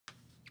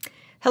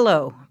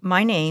Hello,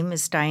 my name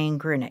is Dian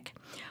Grueneich.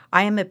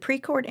 I am a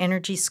Precourt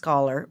Energy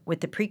Scholar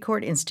with the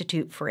Precourt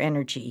Institute for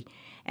Energy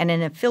and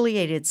an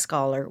affiliated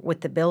scholar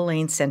with the Bill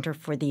Lane Center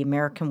for the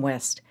American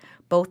West,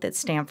 both at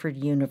Stanford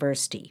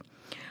University.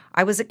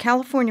 I was a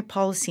California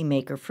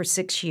policymaker for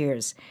 6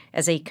 years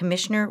as a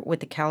commissioner with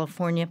the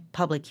California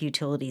Public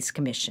Utilities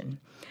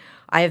Commission.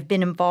 I have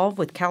been involved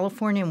with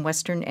California and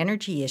Western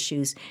energy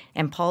issues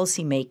and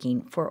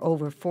policymaking for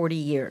over 40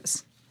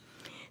 years.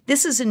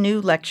 This is a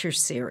new lecture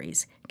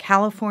series,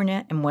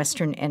 California and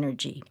Western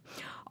Energy,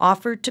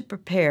 offered to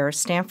prepare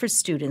Stanford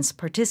students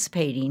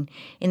participating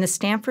in the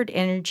Stanford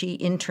Energy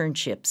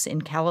Internships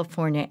in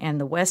California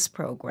and the West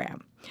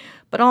program,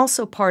 but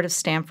also part of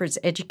Stanford's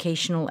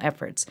educational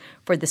efforts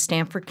for the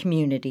Stanford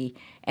community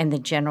and the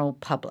general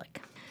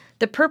public.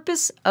 The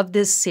purpose of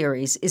this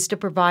series is to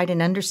provide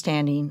an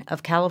understanding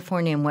of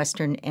California and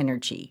Western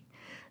energy.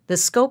 The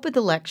scope of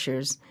the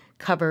lectures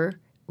cover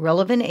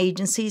relevant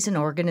agencies and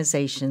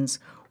organizations,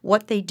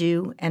 what they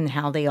do, and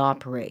how they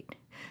operate.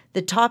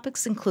 The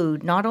topics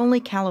include not only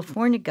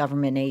California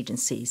government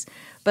agencies,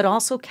 but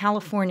also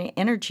California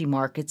energy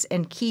markets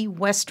and key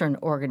Western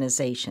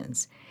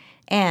organizations.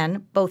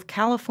 And both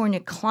California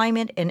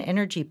climate and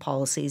energy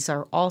policies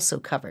are also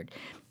covered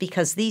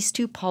because these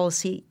two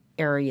policy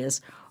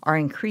areas are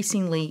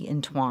increasingly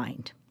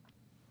entwined.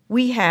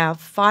 We have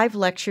 5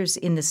 lectures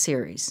in the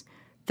series.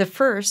 The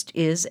first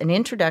is an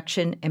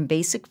introduction and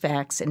basic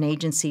facts and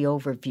agency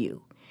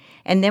overview.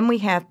 And then we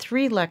have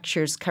 3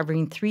 lectures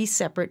covering 3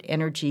 separate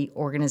energy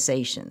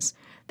organizations.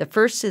 The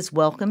first is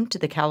Welcome to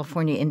the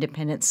California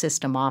Independent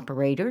System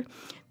Operator.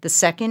 The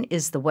second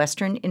is the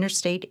Western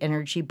Interstate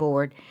Energy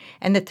Board.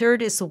 And the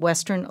third is the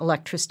Western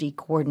Electricity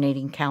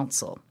Coordinating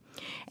Council.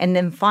 And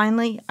then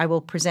finally, I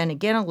will present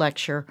again a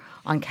lecture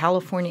on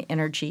California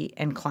energy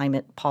and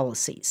climate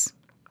policies.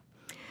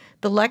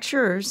 The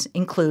lecturers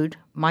include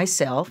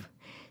myself,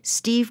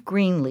 Steve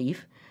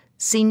Greenleaf,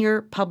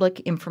 Senior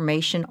Public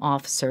Information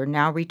Officer,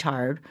 now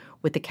retired,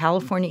 with the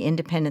California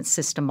Independent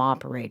System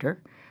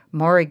Operator,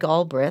 Maury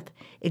Galbraith,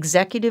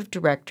 Executive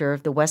Director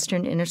of the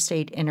Western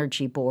Interstate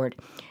Energy Board,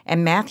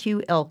 and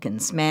Matthew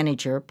Elkins,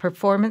 Manager,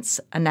 Performance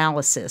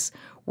Analysis,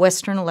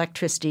 Western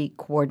Electricity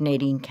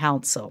Coordinating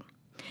Council.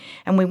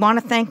 And we want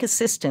to thank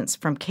assistance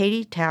from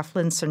Katie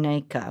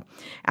Taflin-Cerneka,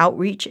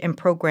 Outreach and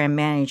Program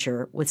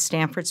Manager with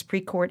Stanford's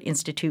Precourt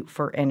Institute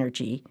for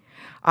Energy,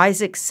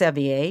 Isaac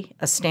Sevier,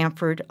 a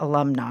Stanford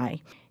alumni,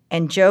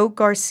 and Joe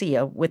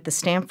Garcia with the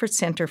Stanford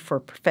Center for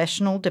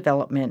Professional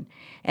Development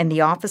and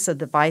the Office of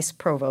the Vice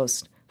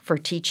Provost for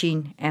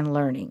Teaching and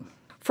Learning.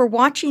 For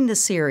watching the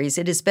series,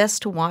 it is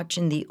best to watch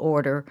in the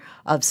order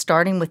of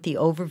starting with the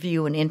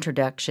overview and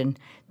introduction,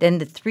 then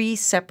the 3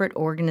 separate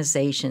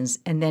organizations,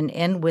 and then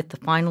end with the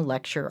final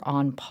lecture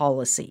on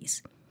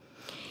policies.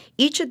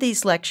 Each of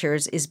these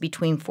lectures is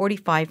between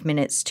 45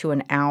 minutes to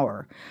an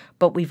hour,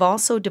 but we've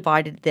also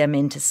divided them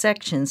into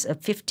sections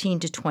of 15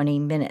 to 20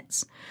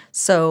 minutes.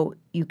 So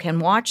you can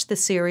watch the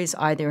series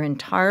either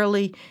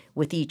entirely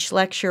with each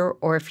lecture,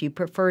 or if you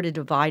prefer to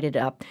divide it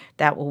up,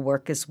 that will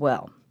work as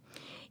well.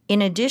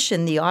 In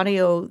addition, the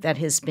audio that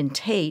has been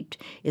taped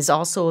is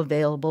also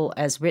available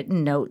as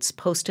written notes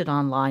posted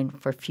online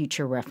for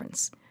future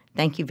reference.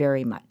 Thank you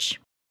very much.